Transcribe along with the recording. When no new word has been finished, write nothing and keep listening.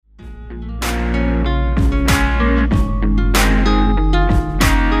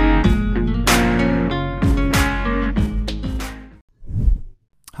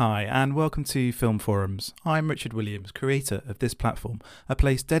Hi, and welcome to Film Forums. I'm Richard Williams, creator of this platform, a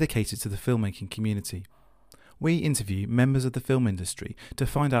place dedicated to the filmmaking community. We interview members of the film industry to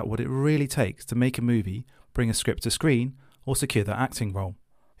find out what it really takes to make a movie, bring a script to screen, or secure that acting role.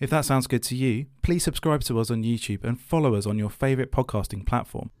 If that sounds good to you, please subscribe to us on YouTube and follow us on your favourite podcasting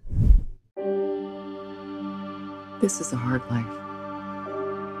platform. This is a hard life.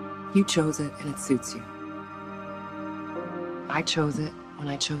 You chose it and it suits you. I chose it when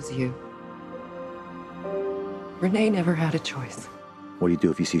I chose you. Renee never had a choice. What do you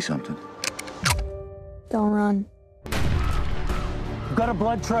do if you see something? Don't run. We've got a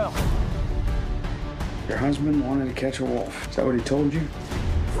blood trail. Your husband wanted to catch a wolf. Is that what he told you?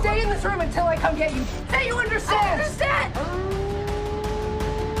 Stay in this room until I come get you. Say you understand! I understand!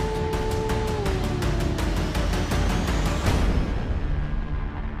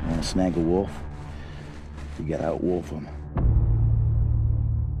 Want to snag a wolf? You gotta out-wolf him.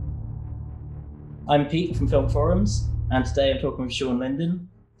 I'm Pete from Film Forums, and today I'm talking with Sean Linden,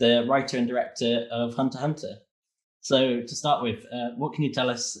 the writer and director of Hunter x Hunter. So to start with, what can you tell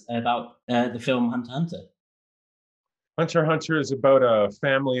us about the film Hunter x Hunter? Hunter x Hunter is about a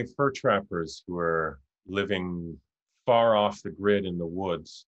family of fur trappers who are living far off the grid in the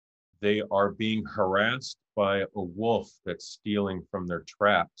woods. They are being harassed by a wolf that's stealing from their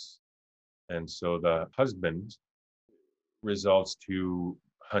traps. And so the husband resolves to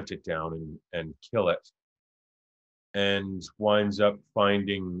hunt it down and kill it, and winds up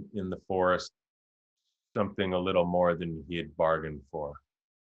finding in the forest something a little more than he had bargained for.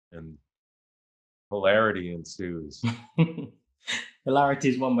 And hilarity ensues. Hilarity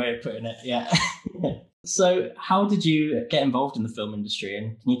is one way of putting it, yeah. So how did you get involved in the film industry,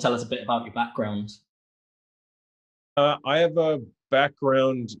 and can you tell us a bit about your background? I have a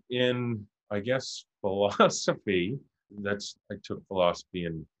background in, I guess, philosophy. I took philosophy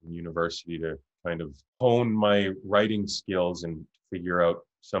in university to kind of hone my writing skills and figure out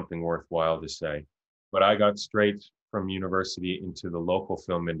something worthwhile to say. But I got straight from university into the local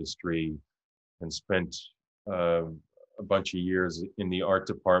film industry and spent a bunch of years in the art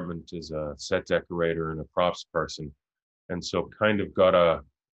department as a set decorator and a props person. And so kind of got a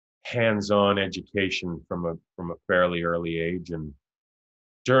hands-on education from a fairly early age. And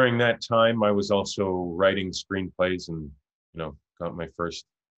during that time, I was also writing screenplays and, got my first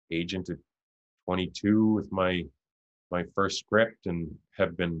agent at 22 with my first script, and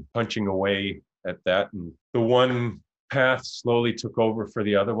have been punching away at that. And the one path slowly took over for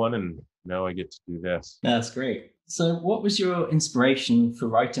the other one, and now I get to do this. That's great. So what was your inspiration for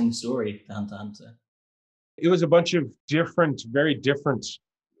writing the story for Hunter x Hunter? It was a bunch of very different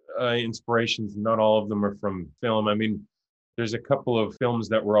inspirations. Not all of them are from film. I mean, there's a couple of films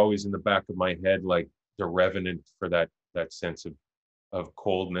that were always in the back of my head, like The Revenant, for that sense of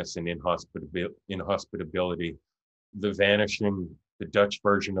coldness and inhospitability. The Vanishing, the Dutch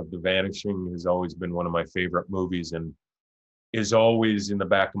version of The Vanishing, has always been one of my favorite movies, and is always in the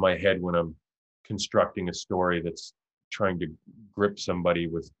back of my head when I'm constructing a story that's trying to grip somebody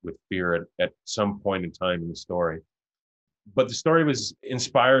with fear at some point in time in the story. But the story was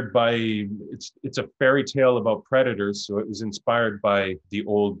inspired by, it's a fairy tale about predators, so it was inspired by the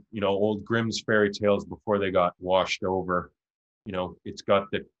old Grimm's fairy tales before they got washed over. It's got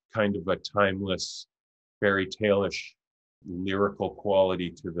the kind of a timeless, fairy tale-ish lyrical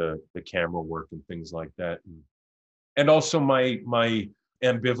quality to the camera work and things like that. And also my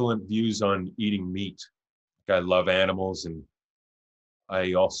ambivalent views on eating meat. I love animals, and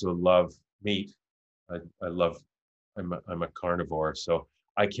I also love meat. I'm a carnivore, so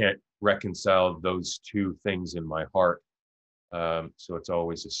I can't reconcile those two things in my heart. So it's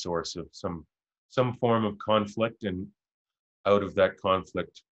always a source of some form of conflict, and out of that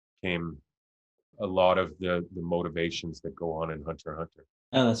conflict came a lot of the motivations that go on in Hunter x Hunter.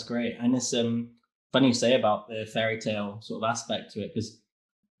 Oh, that's great. And it's funny you say about the fairy tale sort of aspect to it, because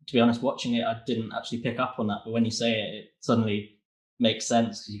to be honest, watching it, I didn't actually pick up on that. But when you say it, it suddenly makes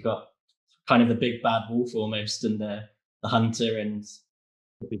sense, because you've got kind of the big bad wolf almost, and the hunter, and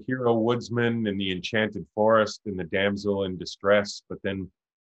the hero woodsman in the enchanted forest, and the damsel in distress. But then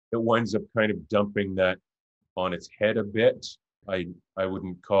it winds up kind of dumping that on its head a bit. I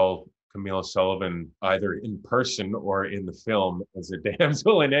wouldn't call Camille Sullivan, either in person or in the film, as a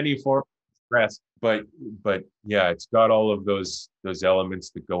damsel in any form of distress. But yeah, it's got all of those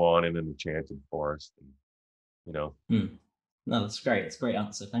elements that go on in an enchanted forest. No, that's great. It's a great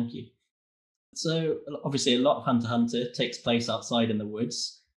answer. Thank you. So obviously a lot of Hunter x Hunter takes place outside in the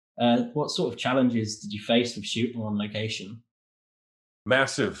woods. What sort of challenges did you face with shooting on location?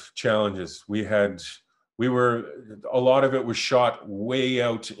 Massive challenges. We had A lot of it was shot way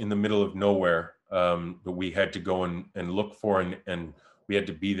out in the middle of nowhere, that we had to go and look for, and we had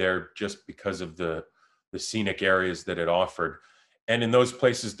to be there just because of the scenic areas that it offered. And in those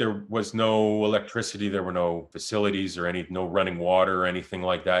places, there was no electricity, there were no facilities or no running water or anything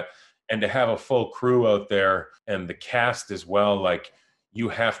like that. And to have a full crew out there and the cast as well, like, you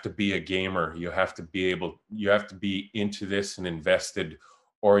have to be a gamer. You have to be into this and invested,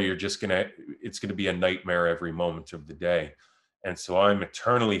 or it's gonna be a nightmare every moment of the day. And so I'm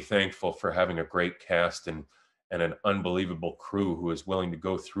eternally thankful for having a great cast and an unbelievable crew who is willing to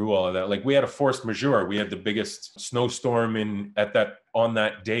go through all of that. Like, we had a force majeure. We had the biggest snowstorm on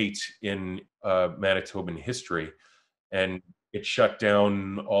that date in Manitoban history. And it shut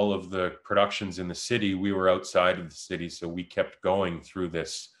down all of the productions in the city. We were outside of the city, so we kept going through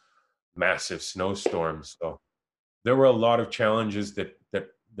this massive snowstorm. So there were a lot of challenges that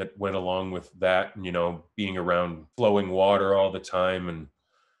went along with that, and, being around flowing water all the time.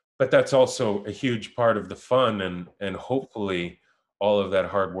 But that's also a huge part of the fun, and hopefully all of that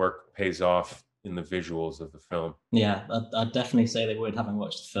hard work pays off in the visuals of the film. Yeah, I'd definitely say they would, having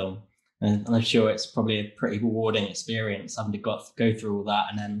watched the film. And I'm sure it's probably a pretty rewarding experience having to go through all that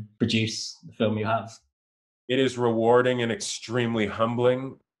and then produce the film you have. It is rewarding and extremely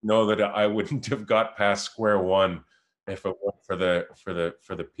humbling. Know that I wouldn't have got past square one if it weren't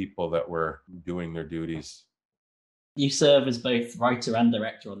for the people that were doing their duties. You serve as both writer and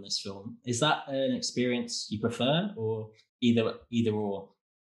director on this film. Is that an experience you prefer, or either or?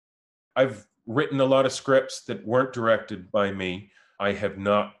 I've written a lot of scripts that weren't directed by me. I have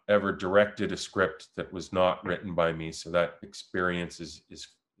not ever directed a script that was not written by me, so that experience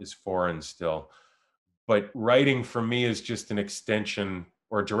is foreign still. But writing for me is just an extension,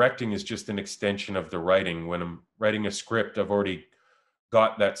 or directing is just an extension of the writing. When I'm writing a script, I've already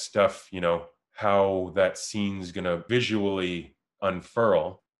got that stuff, how that scene's gonna visually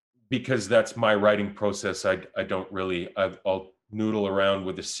unfurl, because that's my writing process. I'll noodle around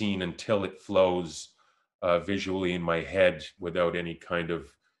with the scene until it flows visually in my head without any kind of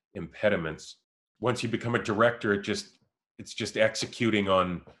impediments. Once you become a director, it's just executing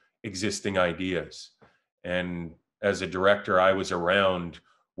on existing ideas. And as a director, I was around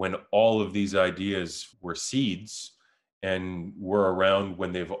when all of these ideas were seeds, and were around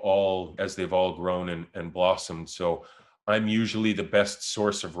when they've all grown and blossomed. So I'm usually the best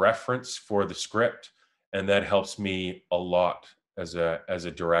source of reference for the script, and that helps me a lot as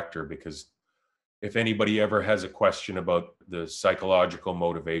a director, because if anybody ever has a question about the psychological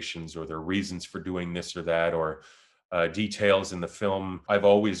motivations or the reasons for doing this or that, or details in the film, I've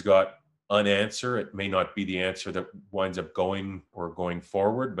always got an answer. It may not be the answer that winds up going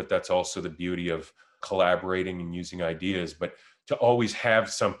forward, but that's also the beauty of collaborating and using ideas. But to always have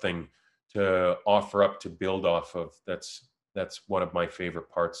something to offer up, to build off of, that's one of my favorite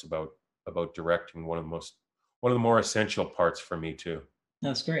parts about directing. One of the more essential parts for me too.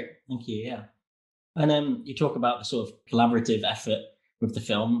 That's great. Thank you. Yeah. And you talk about the sort of collaborative effort with the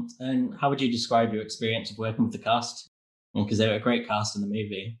film. And how would you describe your experience of working with the cast? Because they were a great cast in the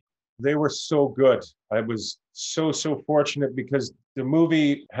movie. They were so good. I was so fortunate, because the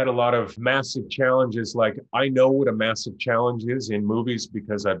movie had a lot of massive challenges. Like, I know what a massive challenge is in movies,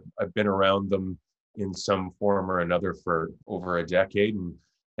 because I've been around them in some form or another for over a decade.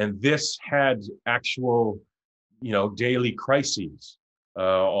 And this had actual, daily crises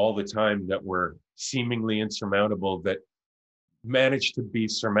all the time that were seemingly insurmountable, that managed to be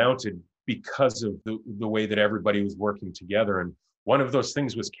surmounted because of the way that everybody was working together. And one of those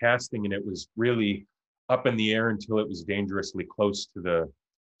things was casting, and it was really up in the air until it was dangerously close to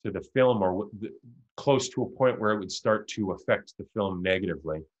the film, or close to a point where it would start to affect the film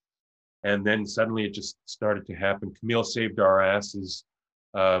negatively. And then suddenly it just started to happen. Camille saved our asses.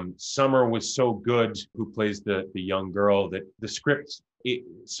 Summer was so good, who plays the young girl, that the script,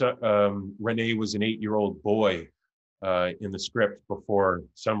 Renee was an 8-year-old boy in the script before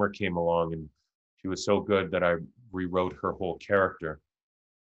Summer came along, and she was so good that I rewrote her whole character.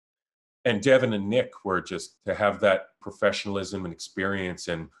 And Devin and Nick were just, to have that professionalism and experience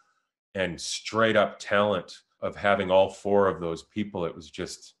and straight up talent of having all 4 of those people. It was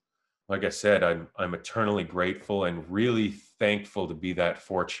just, like I said, I'm eternally grateful and really thankful to be that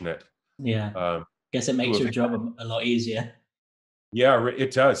fortunate. Yeah. Guess it makes your job a lot easier. Yeah,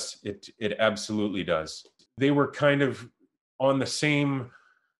 it does. It absolutely does. They were kind of on the same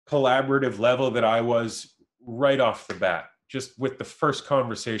collaborative level that I was right off the bat, just with the first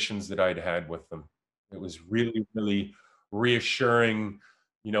conversations that I'd had with them. It was really, really reassuring.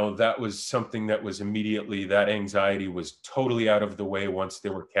 That was something that was immediately, that anxiety was totally out of the way once they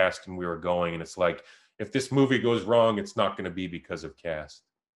were cast and we were going. And it's like, if this movie goes wrong, it's not going to be because of cast.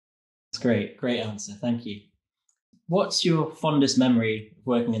 That's great. Great answer. Thank you. What's your fondest memory of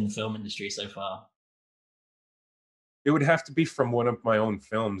working in the film industry so far? It would have to be from one of my own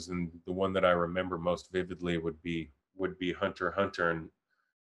films, and the one that I remember most vividly would be Hunter x Hunter. And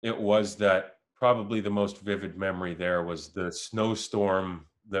it was that probably the most vivid memory there was the snowstorm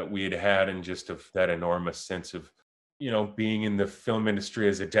that we had had, and just of that enormous sense of, being in the film industry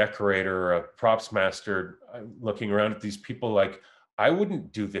as a decorator or a props master, looking around at these people like, I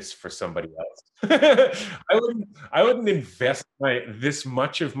wouldn't do this for somebody else. I wouldn't invest this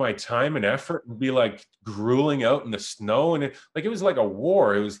much of my time and effort and be like grueling out in the snow. And it was like a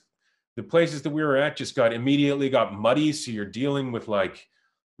war. It was, the places that we were at just immediately got muddy. So you're dealing with like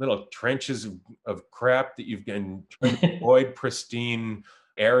little trenches of crap that you've been trying to avoid pristine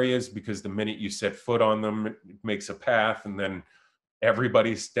areas, because the minute you set foot on them, it makes a path, and then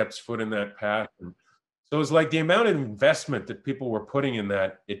everybody steps foot in that path. And so it was like the amount of investment that people were putting in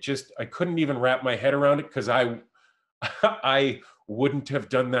that, I couldn't even wrap my head around it, because I wouldn't have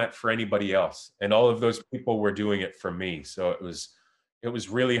done that for anybody else. And all of those people were doing it for me. So it was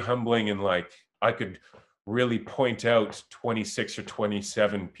really humbling, and like I could really point out 26 or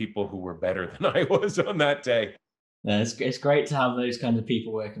 27 people who were better than I was on that day. Yeah, it's great to have those kinds of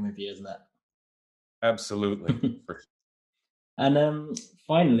people working with you, isn't it? Absolutely. And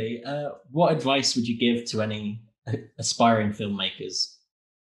finally, what advice would you give to any aspiring filmmakers?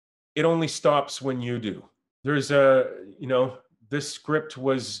 It only stops when you do. There's this script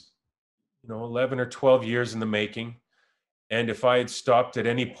was, 11 or 12 years in the making. And if I had stopped at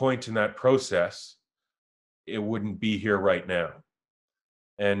any point in that process, it wouldn't be here right now.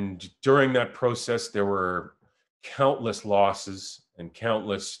 And during that process, there were countless losses and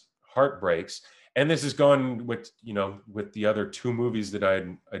countless heartbreaks. And this has gone with the other 2 movies that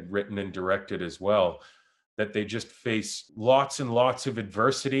I'd written and directed as well, that they just face lots and lots of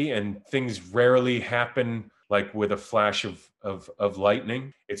adversity, and things rarely happen like with a flash of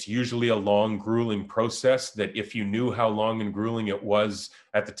lightning. It's usually a long, grueling process that if you knew how long and grueling it was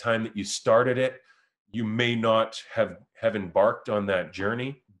at the time that you started it, you may not have embarked on that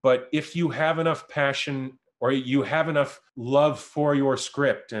journey. But if you have enough passion, or you have enough love for your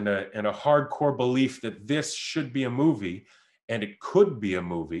script and a hardcore belief that this should be a movie, and it could be a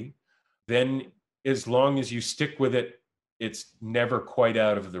movie, then as long as you stick with it, it's never quite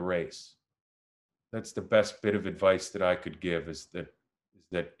out of the race. That's the best bit of advice that I could give, is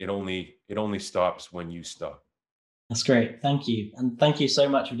that it only stops when you stop. That's great. Thank you. And thank you so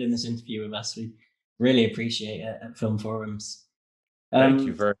much for doing this interview with us. We really appreciate it at Film Forums. Thank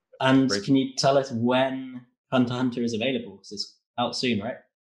you very much. And Great. Can you tell us when Hunter x Hunter is available? Because it's out soon, right?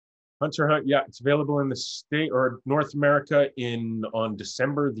 Hunter x Hunter, yeah, it's available in the state or North America on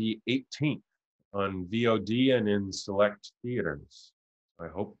December the 18th on VOD and in select theaters. I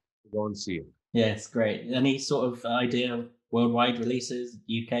hope to go and see it. Yeah, it's great. Any sort of idea of worldwide releases,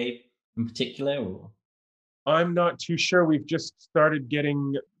 UK in particular, or? I'm not too sure. We've just started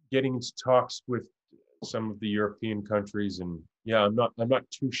getting into talks with some of the European countries, and yeah, I'm not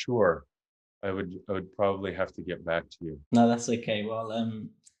too sure. I would probably have to get back to you. No, that's okay. Well,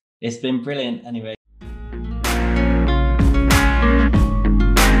 it's been brilliant anyway.